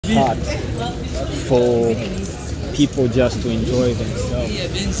spot for people just to enjoy themselves.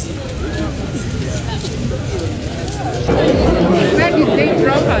 Where did they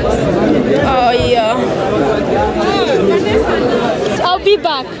drop us? Oh yeah. I'll be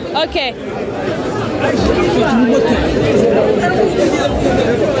back. Okay.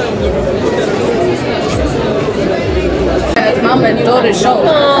 Mom and daughter show.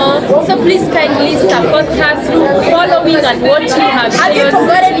 So please kindly support her through following and watching her videos. Have you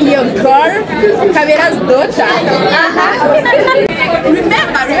forgotten your girl, Kavera's daughter?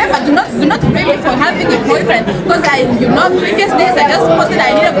 Remember, do not blame me for having a boyfriend, because previous days I just posted I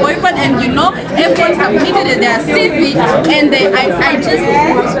need a boyfriend, and everyone submitted their CV, and I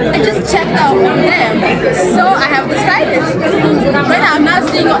just checked out on them, so I have decided when I'm not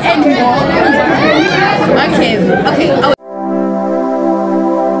single anymore. Okay.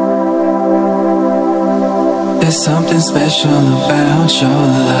 There's something special about your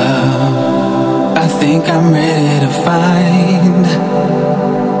love. I think I'm ready to find.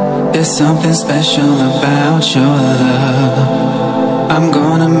 There's something special about your love. I'm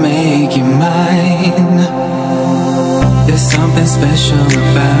gonna make you mine. There's something special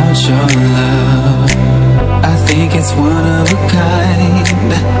about your love. I think it's one of a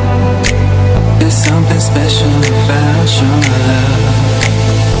kind. There's something special about your love.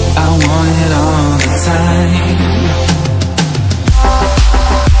 I want it all the time.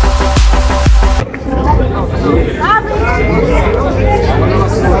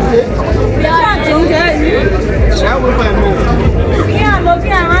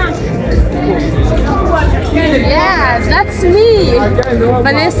 Yeah, that's me,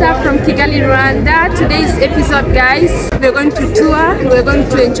 Vanessa from Kigali-Rwanda. Today's episode, guys, we're going to tour. We're going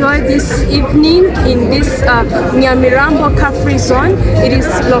to enjoy this evening in this Nyamirambo Car-Free Zone. It is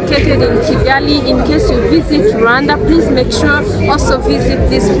located in Kigali. In case you visit Rwanda, please make sure also visit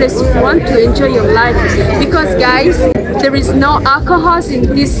this place if you want to enjoy your life. Because, guys, there is no alcohols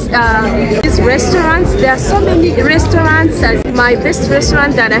in these restaurants. There are so many restaurants. My best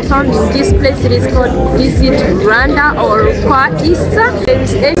restaurant that I found in this place, it is called Visit Rwanda or Kwa Isa. There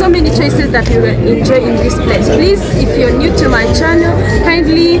is so many choices that you will enjoy in this place. Please, if you're new to my channel,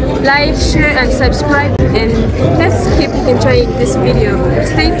 kindly like, share and subscribe, and let's keep enjoying this video.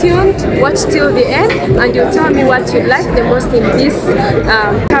 Stay tuned, watch till the end, and you'll tell me what you like the most in this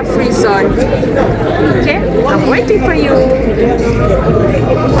car-free zone. Okay, I'm waiting for you.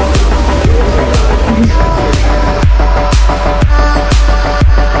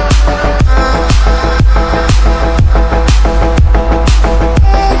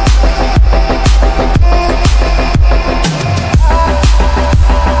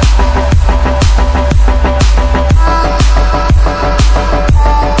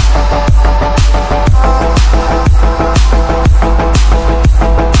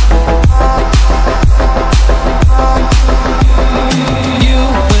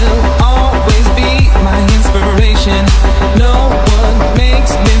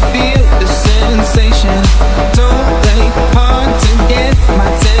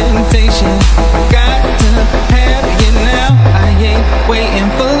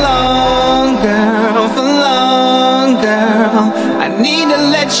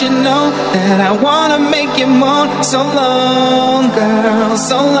 So long, girl,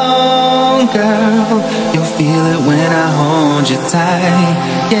 so long, girl. You'll feel it when I hold you tight.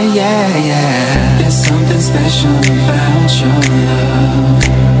 Yeah, yeah, yeah. There's something special about your love.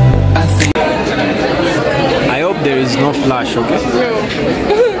 I hope there is no flash, okay? No.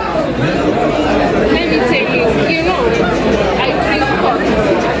 Let me take it. I drink coffee.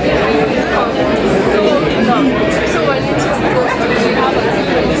 So I need to go.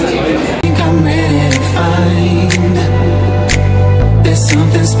 I think I'm ready to find. There's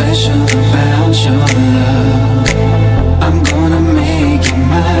something special about your love. I'm gonna make you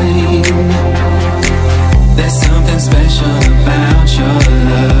mine. There's something special about your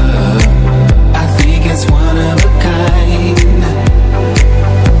love. I think it's one of a kind.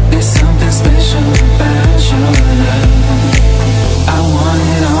 There's something special about your love. I want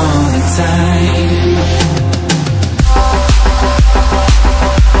it all the time.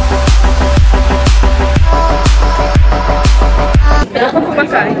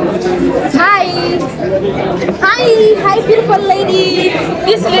 Hi, beautiful lady.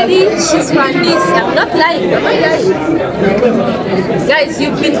 This lady, she's Rwandese. I'm not lying. Guys,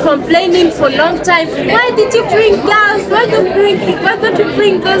 you've been complaining for a long time. Why did you bring girls? Why don't you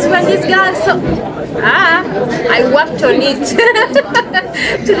bring those Rwandese girls? So, I worked on it.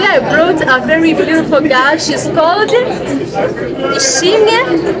 Today I brought a very beautiful girl. She's called Ishimwe.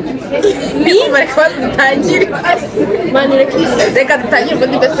 Reka dutangire. Mani rekise. Reka dutangire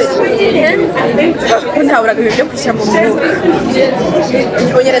ubundi mbese. Ntabura ibintu byo kwishyira mu mwuga.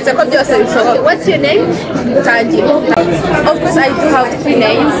 Unyeretse ko byose bishoboka. What's your name? Tangire. Of course, I do have 3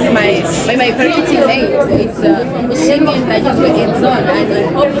 names. My parenting name is Shingen Najuzwe Edzon, and I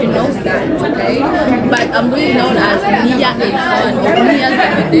hope you know that, okay? But I'm really known as Nia Edzon or Nia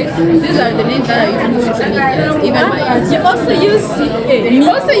Zabede. These are the names that I use on social media. Even my You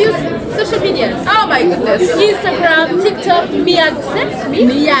also use social media. oh my goodness. Instagram, TikTok, Mia Edzon.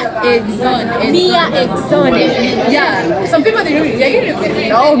 Mia Exone. Yeah. Some people they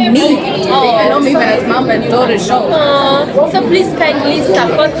know me. They know me as mom and daughter show. So please kindly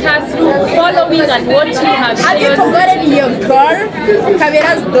support her through following and watching her Have you videos. forgotten your girl,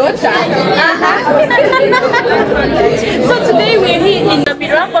 Kabera's daughter? So today we're here in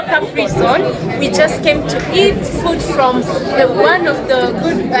Nyamirambo Cafe Zone. We just came to eat food from one of the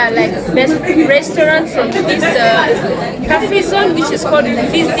good best restaurants from this cafe zone, which is called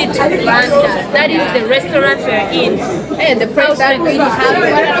Visit Rwanda. That is the restaurant we're in. Hey, the price that we have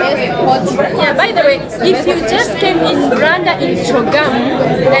is Yeah, by the way, if you just came in Rwanda in Chogam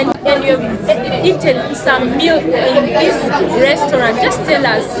and you've eaten some meal in this restaurant, just tell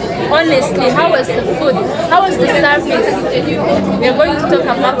us honestly, how was the food? How was the service? We're going to talk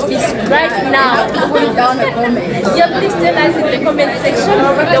about this right now. put down a comment. Yeah, please tell us in the comment section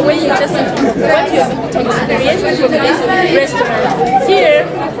the way you just what you've experienced from this restaurant. Here,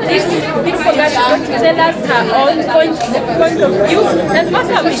 this big girl is going to tell us her own point of view, and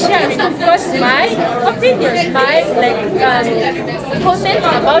also I'll be sharing, of course, my opinion, my comment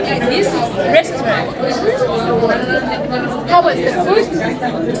about this restaurant. How was the food?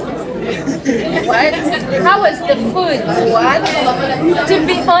 What? How was the food? What? To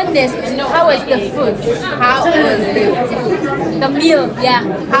be honest, how was the food? How was The meal, yeah.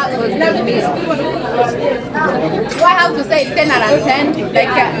 How was the meal? Do I have to say 10 out of 10?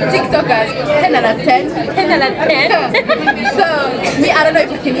 Like TikTokers, 10 out of 10? 10 out of 10. So, me, I don't know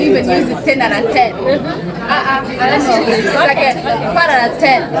if I can even use it 10 out of 10. I don't know. It's like a 4 out of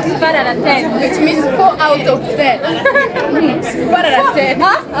 10. 4 out of 10. Which means 4 out of 10. 4 out of 10.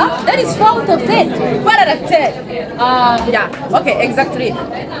 That is 4 out of 10. 4 out of 10. Yeah, okay, exactly.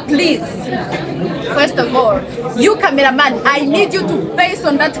 Please, first of all, you cameraman, I need you to face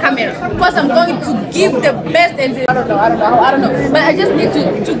on that camera because I'm going to give the best and I don't know. But I just need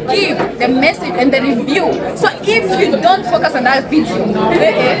to give the message and the review. So if you don't focus on that video,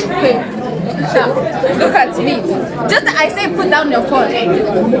 look at me. Just I say put down your phone.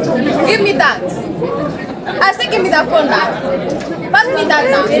 Give me that. I say give me that phone now. Pass me that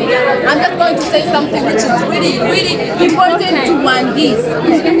now. I'm just going to say something which is really, really important to Rwandese.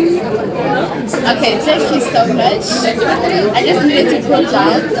 Okay, thank you so much. I just needed to put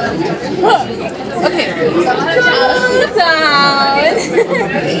that. Okay.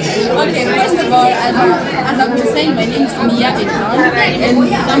 Okay, first of all, as I was saying, my name is Mia Edron, and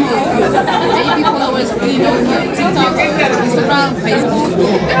some of you maybe followers really know me on TikTok, Instagram, Facebook.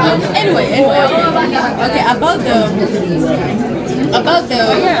 Anyway, okay, about the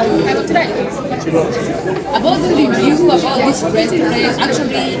review about this restaurant.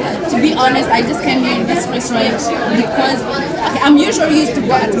 Actually, to be honest, I just came here in this restaurant because I'm usually used to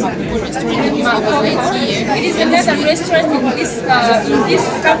go at my restaurant in this right here. It is another restaurant in this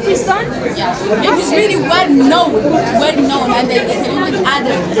cafe zone. Yeah, it is really well known, and they can even add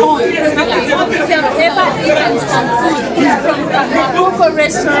a point. If you have ever eaten some food from a local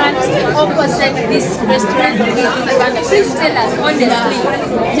restaurant opposite this restaurant, please tell us honestly,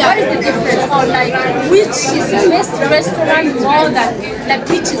 what is the difference, or like which is the best restaurant more than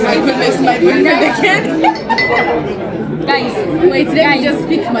which is even best? My boyfriend again. Guys, Wait, let me just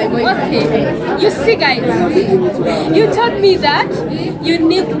pick my boyfriend. Okay, you see guys, you told me that you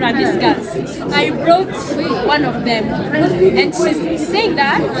need Rwandese girls. I brought one of them and she's saying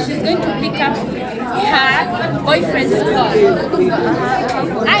that she's going to pick up her boyfriend's car.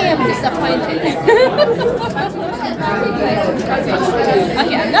 I am disappointed.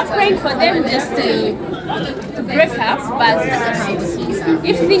 Okay, I'm not praying for them just to break up, but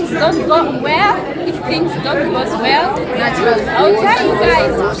if things don't go well, I'll tell you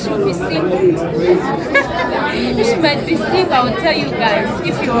guys she'll be single. If she might be single, I'll tell you guys.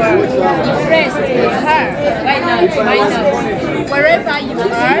 If you're impressed with her, why not? Wherever you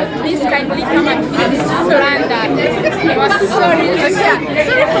are, please kindly come and visit Rwanda.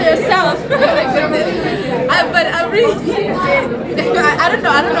 Sorry for yourself. But I really, I don't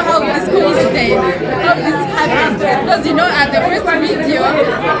know how this coincidence, how this happened. Because at the first video,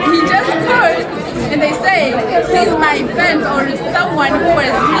 he just called and they say he's my friend or someone who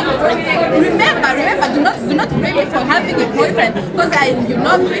is remember, do not blame me for having a boyfriend, because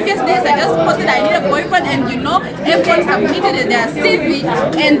previous days I just posted I need a boyfriend, and everyone submitted their CV,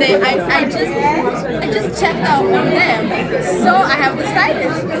 and I just checked out on them, so I have decided.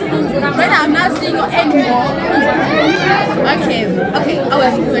 Right now I'm not seeing you anymore. Okay. Oh,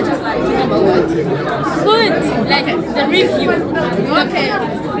 we were just talking about what? Food, like the review. Okay.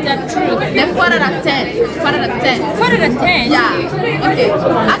 The truth. The 4 out of 10. 4 out of 10. 4 out of 10? Yeah. Okay.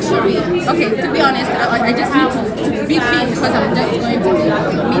 Actually, to be honest, I just need to be pleased because I'm just going to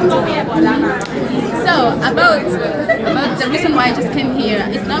meet. So, about the reason why I just came here,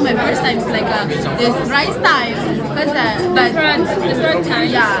 it's not my first time, it's like the thrice time. Because the third time?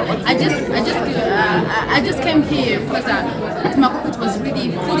 Yeah. I just came here because it was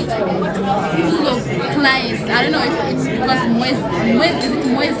really full of clients. I don't know if it's because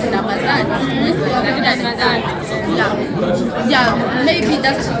yeah, maybe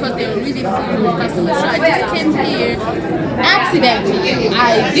that's because they were really full of customers. So I just came here accidentally.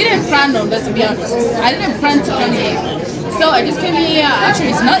 I didn't plan on that, to be honest. I didn't plan to come here. So I just came here. Actually,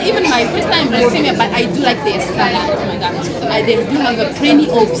 it's not even my first time I came here, but I do like this salad. Oh my god! They do have a plenty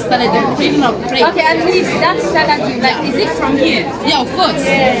of salad, plenty of bread. Okay, at least that salad you like. Is it from here? Yeah, of course.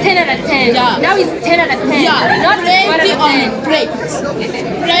 10 out of 10. Yeah. Now it's 10 out of 10. Yeah, not plenty on a plate.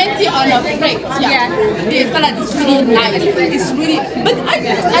 Plenty on a plate. Yeah. The salad is really nice. It's really. But I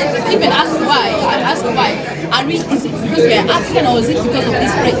just even ask why. I ask why. Is it because we are African, or is it because of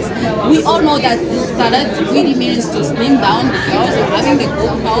this place? We all know that salad really means to slim down because of having the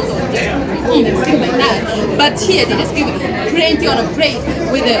good health or just and things like that. But here they just give plenty on a plate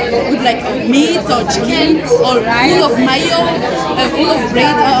with like meat or chicken or full of mayo, full of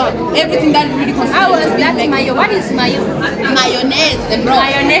bread, everything that really constitutes to be like mayo. What is mayo? Mayonnaise, bro.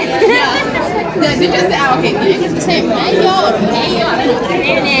 Mayonnaise. Yeah. They just say, okay, it's the same. Mayo or mayo, I don't know.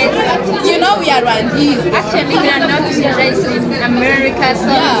 Mayonnaise. You know we are Rwandese. Actually, we are not raised in America, so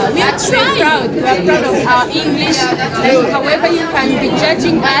yeah, we are proud. We are proud of our English. However, you can be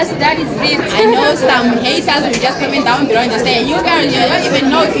judging us, that is it. I know some haters will just coming down below and say, you guys, you don't even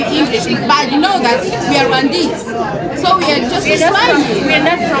know English, but you know that we are Rwandese. So we are just trying. We are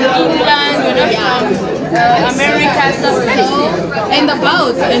not from England, we are not from America, and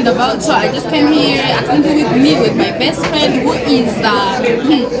about. So I just came here accidentally with my best friend who is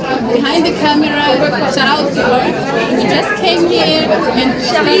behind the camera. Shout out to her. We just came here and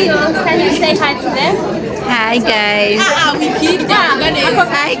can you say hi to them? Hi guys. We keep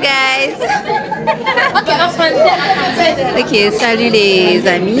Hi guys. Ok, en français. Ok, salut les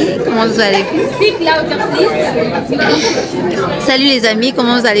amis. Comment vous allez? Speak louder, please. Salut les amis,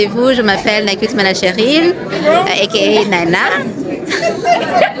 comment vous allez-vous? Je m'appelle Nakut Manachéril, aka Nana.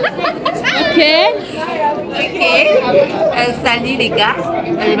 Ok. Salut les gars,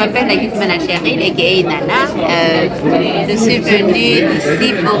 je m'appelle Nakut Manachéril, aka Nana. Je suis venue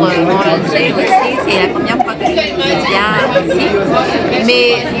ici pour manger aussi. C'est la première fois que je viens ici. Mais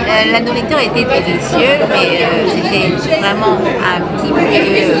la nourriture était délicieuse, mais c'était vraiment un petit peu,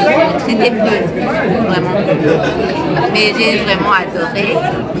 c'était peu, vraiment. Mais j'ai vraiment adoré.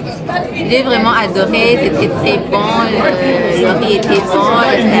 J'ai vraiment adoré, c'était très bon, le riz était bon,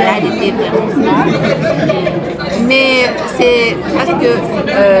 la salade était vraiment bon. Mais c'est parce que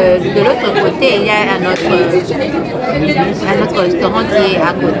de l'autre côté, il y a un autre restaurant qui est à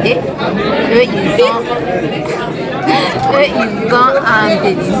côté. Eux, ils ont un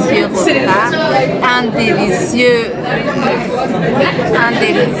délicieux repas, un délicieux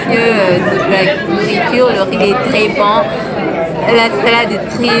de la nourriture, le riz est très bon. La salade est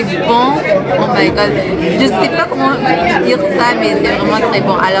très bon. Oh my god. Je sais pas comment dire ça, mais c'est vraiment très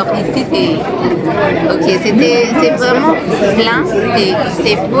bon. Alors ici c'est vraiment plein.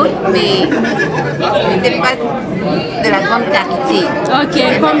 C'est beau, mais c'est pas de la grande qualité. Ok.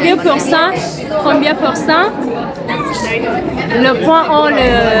 Combien pour cent? Le point ou le...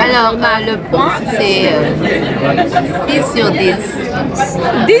 Alors le point c'est 10 sur 10.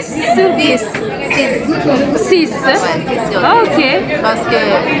 10 sur 10. 6. Ouais, 6 sur 10. Oh, ok. Parce que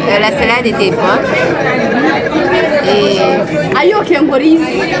la salade était bonne. Et... Are you Congolese?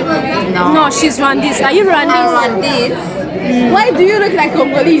 No. No, she's Rwandese. Are you Rwandese? Rwandese. Why do you look like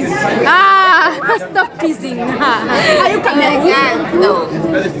Congolese? Ah, stop teasing. Are you Cameroon? No.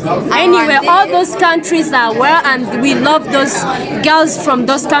 Anyway, all those countries are well, and we love those girls from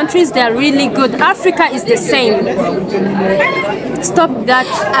those countries. They're really good. Africa is the same. Stop that.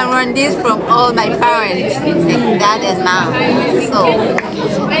 I'm Rwandese from all my parents, dad and mom. So,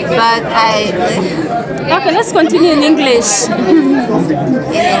 but Okay, let's continue in English.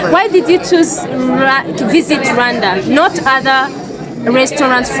 Why did you choose to visit Rwanda, not other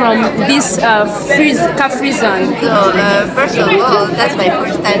restaurants from this Cafri zone? So, first of all, that's my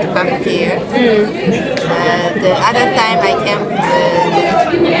first time to come here. The other time I came,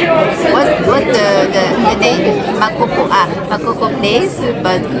 what the name? Makoko place,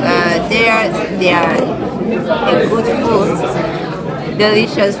 but they are a good food.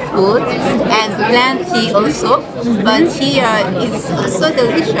 Delicious food and plenty also, but here it's so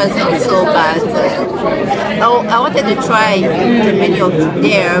delicious also. But I wanted to try the menu of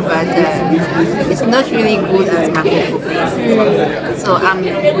there, but it's not really good as Makoko place. So I'm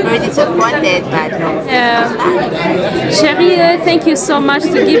very disappointed. But Cherie, thank you so much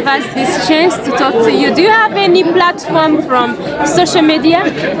to give us this chance to talk to you. Do you have any platform from social media?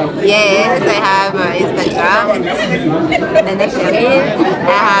 Yes, I have Instagram, Nana Cherie. I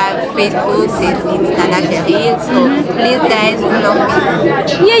have Facebook, it's Nana Cherie. So please guys follow me.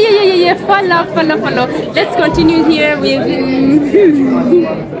 Yeah. Follow. Let's continue here with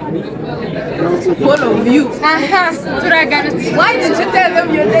Follow you. Why did you tell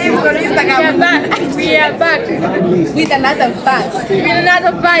them your name on Instagram? We are back with another bag.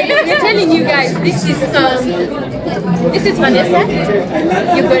 We're telling you guys, this is Vanessa.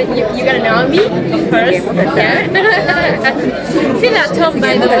 You got Naomi, of course. Yeah. Feel at home,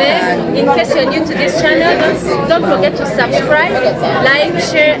 by the way. In case you're new to this channel, don't forget to subscribe, like,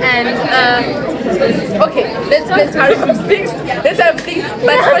 share, and okay, let's hurry up things. But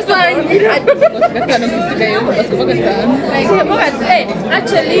first of all,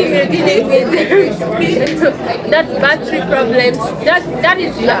 actually we're dealing with that battery problems. That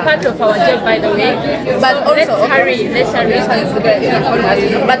is a part of our job, by the way. But so also, let's hurry.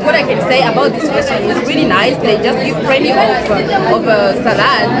 But what I can say about this restaurant is really nice. They just give plenty of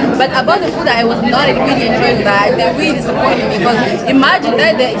salad. But about the food, I was not really enjoying that. They really disappointed me because imagine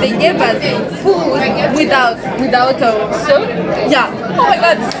that they gave us food without soup. Yeah. Oh my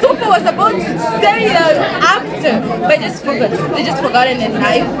God, soup was about to say after, but they just forgot it in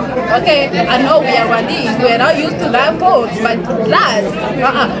life. Okay, I know we are Rwandese, we are not used to that food, but last,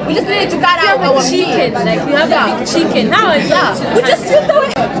 we just need to cut out our chicken. meat. Like we have a big chicken. Now we just used to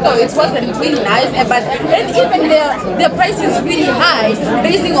it. So it wasn't really nice, but even their price is really high,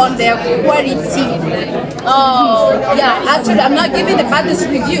 based on their quality. Oh yeah, actually I'm not giving the baddest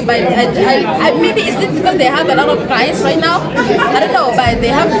review, but I maybe it's because they have a lot of price right now. I don't know, but they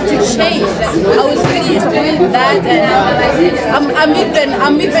have to change. I was really doing that, and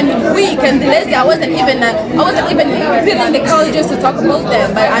I'm even weak, and lazy. I wasn't even feeling the courage just to talk about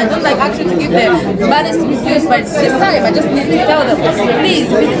them. But I don't like actually to give them baddest reviews. But this time I just need to tell them, please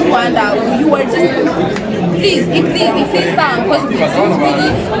visit Rwanda. You are just please some because we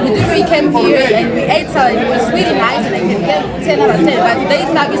really came here and we ate salad. It was really nice, and I can get 10 out of 10. But today's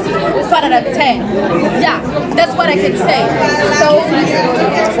service is 5 out of 10. Yeah, that's what I can say. So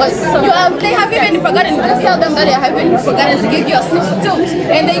they have even forgotten. Just tell them that they have even forgotten to give you a soup too,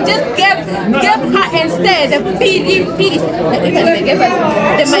 and they just gave her instead the piri. Even they gave us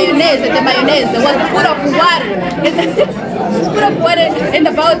the mayonnaise. The mayonnaise was full of water. Put up water and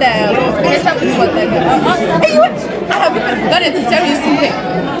about the ketchup is what I have even forgotten to tell you something.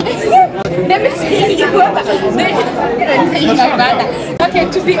 Let me see you. Okay,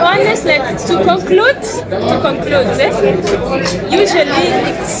 to be honest, like to conclude, usually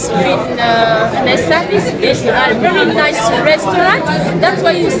it's been a nice service, it's a very nice restaurant. That's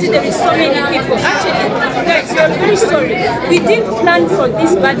why you see there is so many people. Actually, guys, we're very sorry. We didn't plan for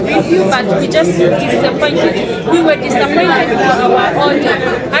this bad review, but we just disappointed. We were disappointed for our order.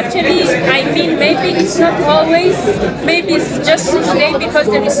 Actually, I mean, maybe it's not always. Maybe it's just today because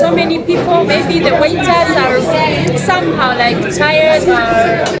there is so many people. Maybe the waiters are somehow like tired.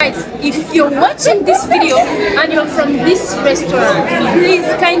 Guys, if you're watching this video and you're from this restaurant, please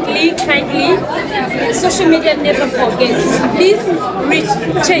kindly, social media never forgets. Please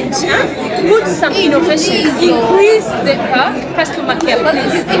change, put some innovation, increase the customer care.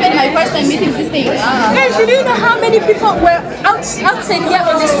 This is even my first time meeting this thing. Guys, do you know how many people were outside here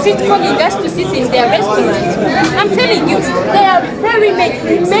on the street calling us to sit in their restaurant? I'm telling you, there are very many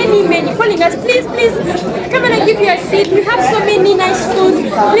calling us. Please, come and I give you a seat. We have so many nice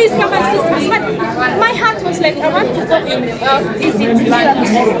food. Please come come and see. But my heart was like, I want to go and visit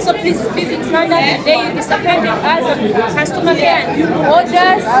Rwanda. So please visit Rwanda today. You disappointed us on customer care and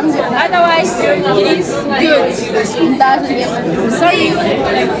orders. Otherwise, it is good.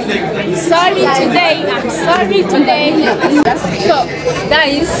 Sorry today. I'm sorry today. So,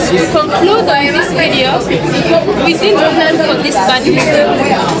 guys, to conclude on this video, we didn't plan for this bad video.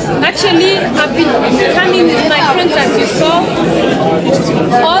 Actually, I've been coming with my friends, as you saw.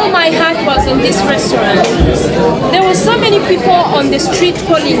 All my heart was on this restaurant. There were so many people on the street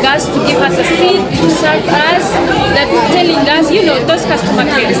calling us to give us a seat, to serve us, that telling us, you know, those customer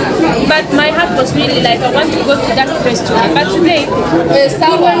cares. But my heart was really like, I want to go to that restaurant. But today,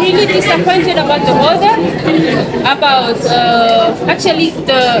 we were really disappointed about the order, about actually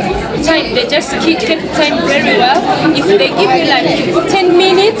the time. They just kept time very well. If they give you like 10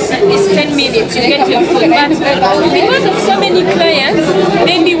 minutes, it's 10 minutes, you get your food. But because of so many clients,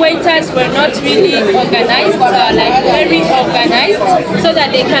 maybe waiters were not really organized, like very organized, so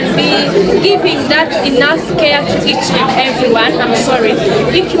that they can be giving that enough care to each and everyone. I'm sorry.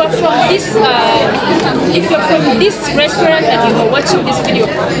 If you are from this restaurant and you are watching this video,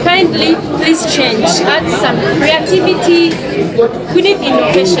 kindly please change, add some creativity. We need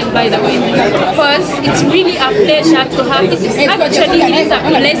innovation, by the way, because it's really a pleasure to have. It is a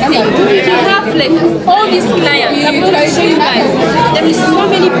blessing to have like all these clients. I'm going to show you guys. There is so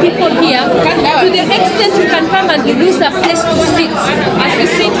many people here, to the extent you can come and you lose a place to sit, as you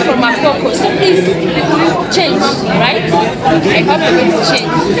sit from a Pokki. So please change, right? I hope you're going to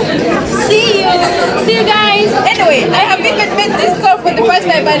change. See you guys. Anyway, I have even made this call for the first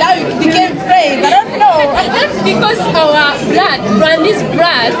time, but now you became friends. I don't know. That's because our blood, Rwandese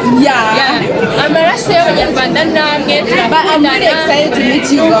blood. Yeah. I'm a but I'm really excited to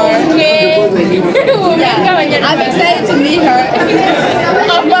meet you, girl. Yeah. I'm excited to meet her.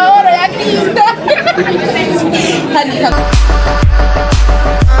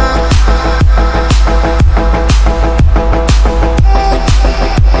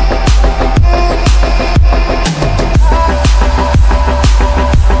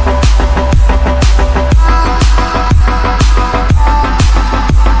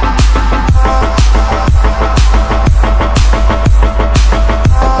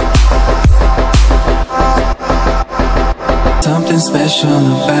 Something special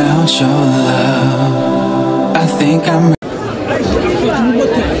about your love. I think I'm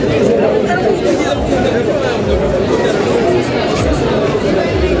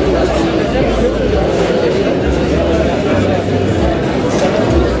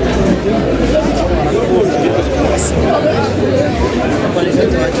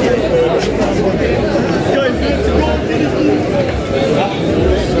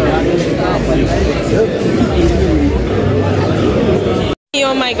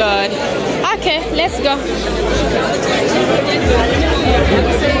Oh my god. Okay, let's go.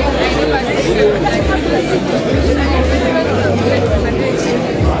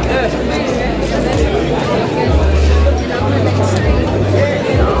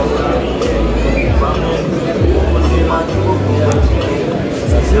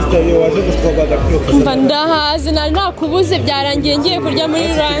 Ndahazi nari nakubuze byarangiye ngiye kurya muri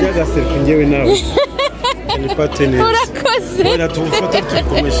Rwanda. Urakoze.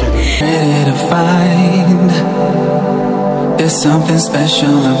 ready to find. There's something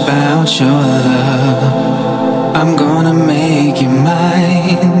special about your love. I'm gonna make you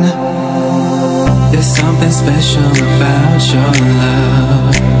mine. There's something special about your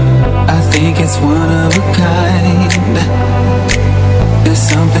love. I think it's one of a kind. There's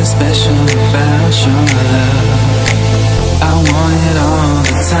something special about your love. I want it all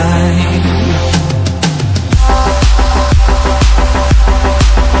the time.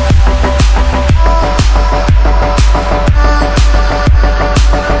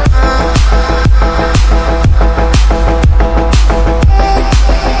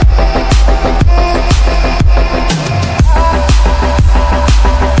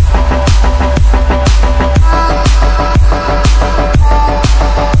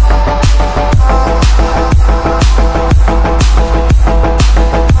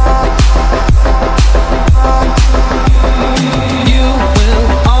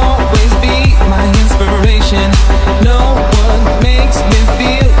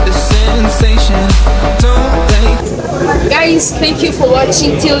 Thank you for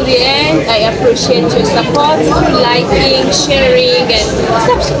watching till the end. I appreciate your support, liking, sharing, and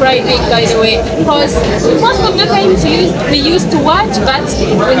subscribing, by the way. Because most of the times we used to watch, but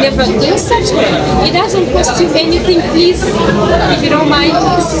we never do subscribe. It doesn't cost you anything. Please, if you don't mind,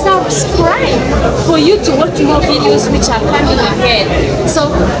 subscribe for you to watch more videos which are coming ahead. So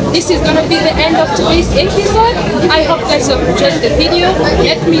this is gonna be the end of today's episode. I hope guys have enjoyed the video.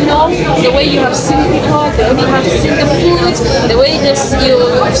 Let me know the way you have seen people, the way you have seen the food, the way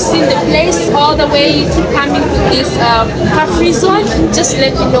you've seen the place, all the way coming to this car-free zone. Just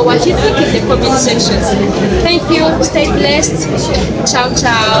let me know what you think in the comment sections. Thank you. Stay blessed. Ciao,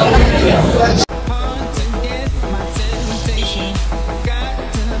 ciao.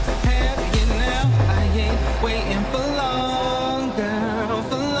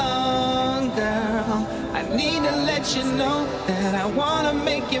 You know that I wanna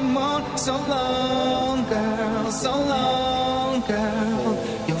make you moan. So long, girl.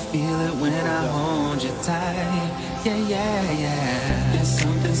 You'll feel it when I hold you tight. Yeah, yeah, yeah. There's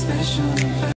something special about